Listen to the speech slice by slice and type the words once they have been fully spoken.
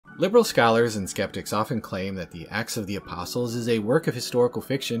Liberal scholars and skeptics often claim that the Acts of the Apostles is a work of historical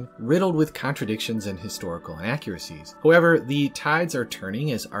fiction riddled with contradictions and historical inaccuracies. However, the tides are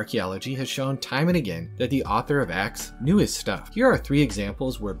turning as archaeology has shown time and again that the author of Acts knew his stuff. Here are 3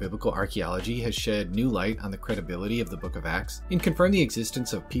 examples where biblical archaeology has shed new light on the credibility of the book of Acts and confirmed the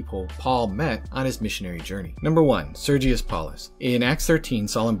existence of people Paul met on his missionary journey. Number 1. Sergius Paulus. In Acts 13,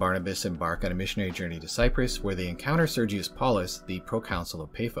 Saul and Barnabas embark on a missionary journey to Cyprus, where they encounter Sergius Paulus, the proconsul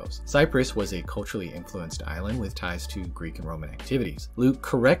of Paphos. Cyprus was a culturally influenced island with ties to Greek and Roman activities. Luke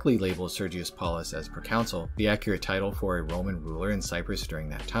correctly labels Sergius Paulus as proconsul, the accurate title for a Roman ruler in Cyprus during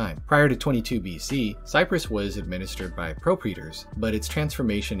that time. Prior to 22 BC, Cyprus was administered by propraetors, but its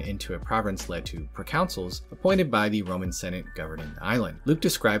transformation into a province led to proconsuls appointed by the Roman Senate governing the island. Luke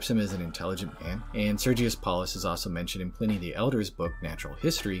describes him as an intelligent man, and Sergius Paulus is also mentioned in Pliny the Elder's book Natural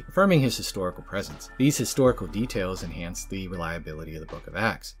History, affirming his historical presence. These historical details enhance the reliability of the book of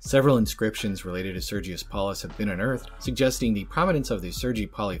Acts. Several inscriptions related to Sergius Paulus have been unearthed, suggesting the prominence of the Sergi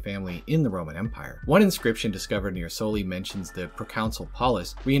Pauli family in the Roman Empire. One inscription discovered near Soli mentions the proconsul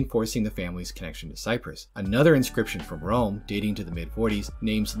Paulus, reinforcing the family's connection to Cyprus. Another inscription from Rome, dating to the mid-40s,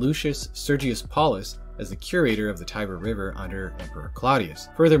 names Lucius Sergius Paulus as the curator of the Tiber River under Emperor Claudius.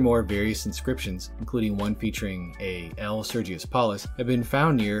 Furthermore, various inscriptions, including one featuring a L. Sergius Paulus, have been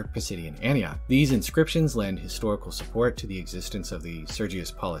found near Pisidian Antioch. These inscriptions lend historical support to the existence of the Sergius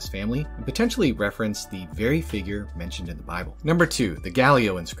Paulus family and potentially reference the very figure mentioned in the Bible. Number 2. The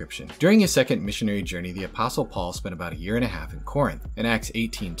Gallio Inscription. During his second missionary journey, the Apostle Paul spent about a year and a half in Corinth. In Acts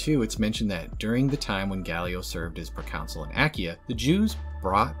 18:2, it's mentioned that during the time when Gallio served as proconsul in Achaia, the Jews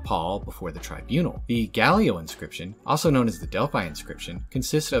brought Paul before the tribunal. The Gallio inscription, also known as the Delphi inscription,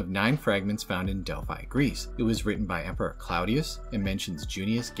 consists of 9 fragments found in Delphi, Greece. It was written by Emperor Claudius and mentions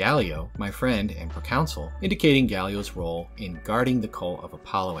Junius Gallio, my friend and proconsul, indicating Gallio's role in guarding the cult of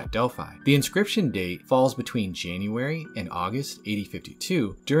Apollo at Delphi. The inscription date falls between January and August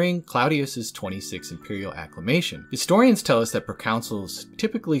 8052, during Claudius's 26th imperial acclamation. Historians tell us that proconsuls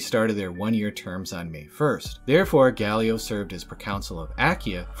typically started their 1-year terms on May 1st. Therefore, Gallio served as proconsul of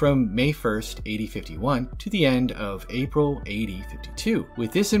Achaia from May 1st, 8051 to the end of April 8052.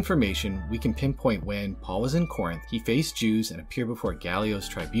 With this information, we can pinpoint when Paul was in Corinth, he faced Jews and appeared before Gallio's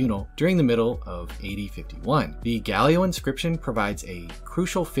tribunal during the middle of 8051. The Gallio inscription provides a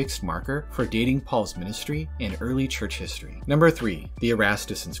crucial fixed marker for dating Paul's ministry and early church history. Number 3. The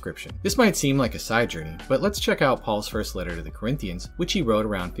Erastus Inscription. This might seem like a side journey, but let's check out Paul's first letter to the Corinthians, which he wrote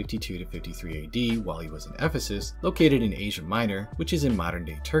around 52 to 53 AD while he was in Ephesus, located in Asia Minor, which is in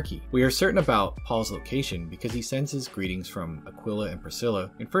modern-day Turkey. We are certain about Paul's location because he sends his greetings from Aquila and Priscilla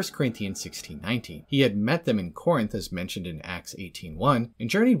in 1 Corinthians 16:19. He had met them in Corinth as mentioned in Acts 18:1 and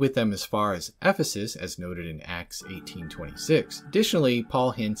journeyed with them as far as Ephesus as noted in Acts 18:26. Additionally, Paul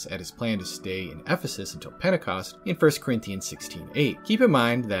hints at his plan to stay in Ephesus until Pentecost in 1 Corinthians 16:8. Keep in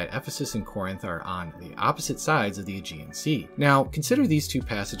mind that Ephesus and Corinth are on the opposite sides of the Aegean Sea. Now, consider these two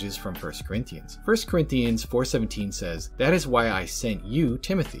passages from 1 Corinthians. 1 Corinthians 4:17 says, "That is why I sent you,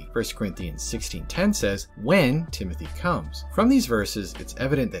 Timothy." 1 Corinthians 16:10 says, "When Timothy comes." From these verses, it's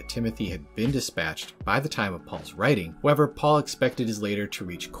evident that Timothy had been dispatched by the time of Paul's writing. However, Paul expected his letter to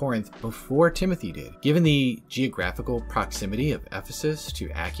reach Corinth before Timothy did. Given the geographical proximity of Ephesus to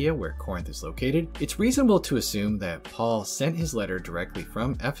Achaia, where Corinth is located, it's reasonable to assume that Paul sent his letter directly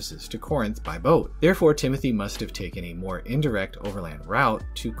from Ephesus to Corinth by boat. Therefore, Timothy must have taken a more indirect overland route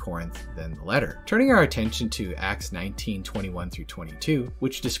to Corinth than the letter. Turning our attention to Acts 19:21 through 22,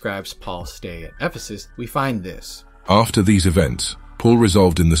 which describes Paul's stay at Ephesus, we find this. After these events, Paul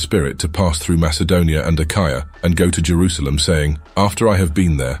resolved in the Spirit to pass through Macedonia and Achaia and go to Jerusalem, saying, "After I have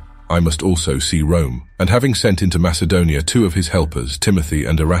been there, I must also see Rome." And having sent into Macedonia 2 of his helpers, Timothy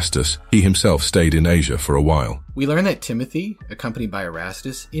and Erastus, he himself stayed in Asia for a while. We learn that Timothy, accompanied by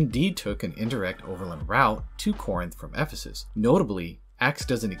Erastus, indeed took an indirect overland route to Corinth from Ephesus. Notably, Acts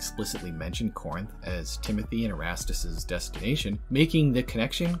doesn't explicitly mention Corinth as Timothy and Erastus's destination, making the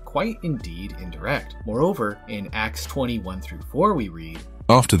connection quite indeed indirect. Moreover, in Acts 21 through 4 we read,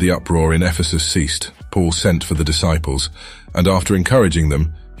 "After the uproar in Ephesus ceased, Paul sent for the disciples, and after encouraging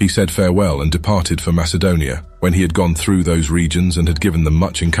them, he said farewell and departed for Macedonia. When he had gone through those regions and had given them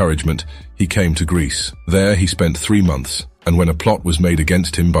much encouragement, he came to Greece. There he spent 3 months, and when a plot was made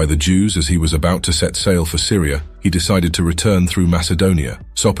against him by the Jews as he was about to set sail for Syria, he decided to return through Macedonia.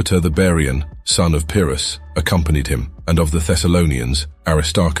 Sopater the Berean, son of Pyrrhus, accompanied him, and of the Thessalonians,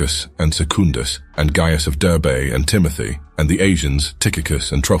 Aristarchus and Secundus, and Gaius of Derbe and Timothy, and the Asians,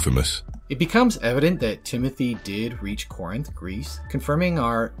 Tychicus and Trophimus." It becomes evident that Timothy did reach Corinth, Greece, confirming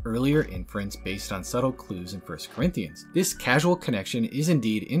our earlier inference based on subtle clues in 1 Corinthians. This casual connection is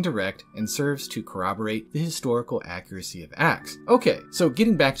indeed indirect and serves to corroborate the historical accuracy of Acts. Okay, so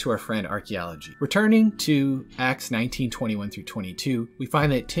getting back to our friend archaeology. Returning to Acts 19:21-22, we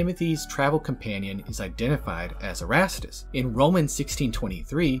find that Timothy's travel companion is identified as Erastus. In Romans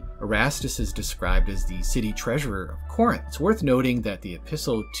 16:23, Erastus is described as the city treasurer of Corinth. It's worth noting that the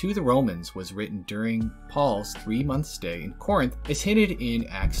epistle to the Romans was written during Paul's 3-month stay in Corinth, as hinted in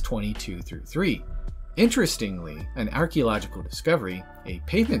Acts 22-3. Interestingly, an archaeological discovery, a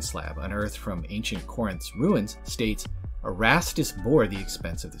pavement slab unearthed from ancient Corinth's ruins, states Erastus bore the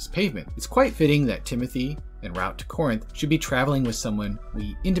expense of this pavement. It's quite fitting that Timothy, en route to Corinth, should be traveling with someone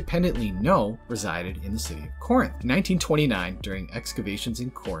we independently know resided in the city of Corinth. In 1929, during excavations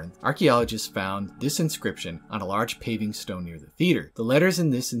in Corinth, archaeologists found this inscription on a large paving stone near the theater. The letters in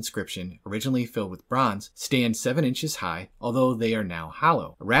this inscription, originally filled with bronze, stand 7 inches high, although they are now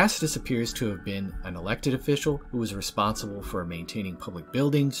hollow. Erastus appears to have been an elected official who was responsible for maintaining public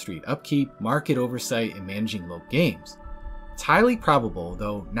buildings, street upkeep, market oversight, and managing local games. It's highly probable,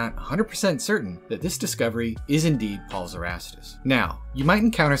 though not 100% certain, that this discovery is indeed Paul's Erastus. Now, you might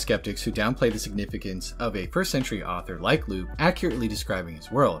encounter skeptics who downplay the significance of a first-century author like Luke accurately describing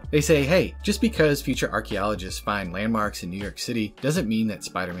his world. They say, hey, just because future archaeologists find landmarks in New York City doesn't mean that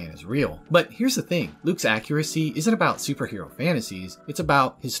Spider-Man is real. But here's the thing, Luke's accuracy isn't about superhero fantasies, it's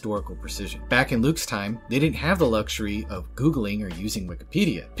about historical precision. Back in Luke's time, they didn't have the luxury of Googling or using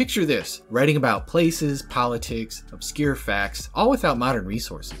Wikipedia. Picture this, writing about places, politics, obscure facts, all without modern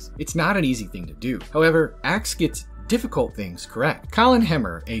resources. It's not an easy thing to do. However, Acts gets difficult things correct. Colin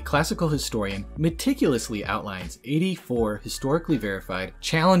Hemmer, a classical historian, meticulously outlines 84 historically verified,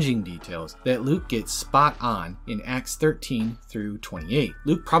 challenging details that Luke gets spot on in Acts 13-28.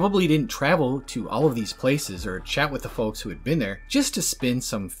 Luke probably didn't travel to all of these places or chat with the folks who had been there just to spin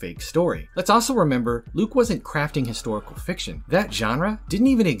some fake story. Let's also remember, Luke wasn't crafting historical fiction. That genre didn't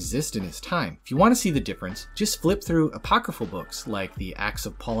even exist in his time. If you want to see the difference, just flip through apocryphal books like the Acts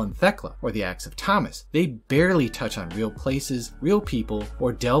of Paul and Thecla or the Acts of Thomas. They barely touch on real places, real people,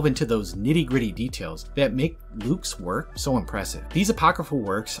 or delve into those nitty-gritty details that make Luke's work so impressive. These apocryphal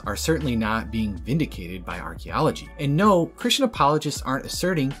works are certainly not being vindicated by archaeology. And no, Christian apologists aren't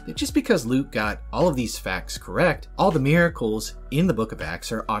asserting that just because Luke got all of these facts correct, all the miracles in the book of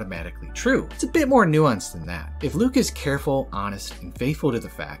Acts are automatically true. It's a bit more nuanced than that. If Luke is careful, honest, and faithful to the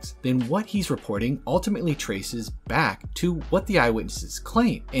facts, then what he's reporting ultimately traces back to what the eyewitnesses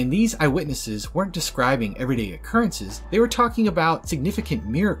claim. And these eyewitnesses weren't describing everyday occurrences, they were talking about significant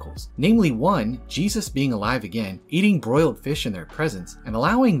miracles. Namely one, Jesus being alive again, eating broiled fish in their presence, and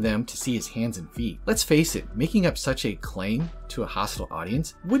allowing them to see his hands and feet. Let's face it, making up such a claim to a hostile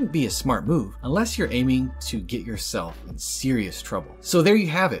audience wouldn't be a smart move unless you're aiming to get yourself in serious trouble. So there you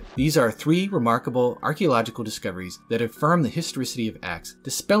have it. These are 3 remarkable archaeological discoveries that affirm the historicity of Acts,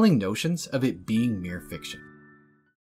 dispelling notions of it being mere fiction.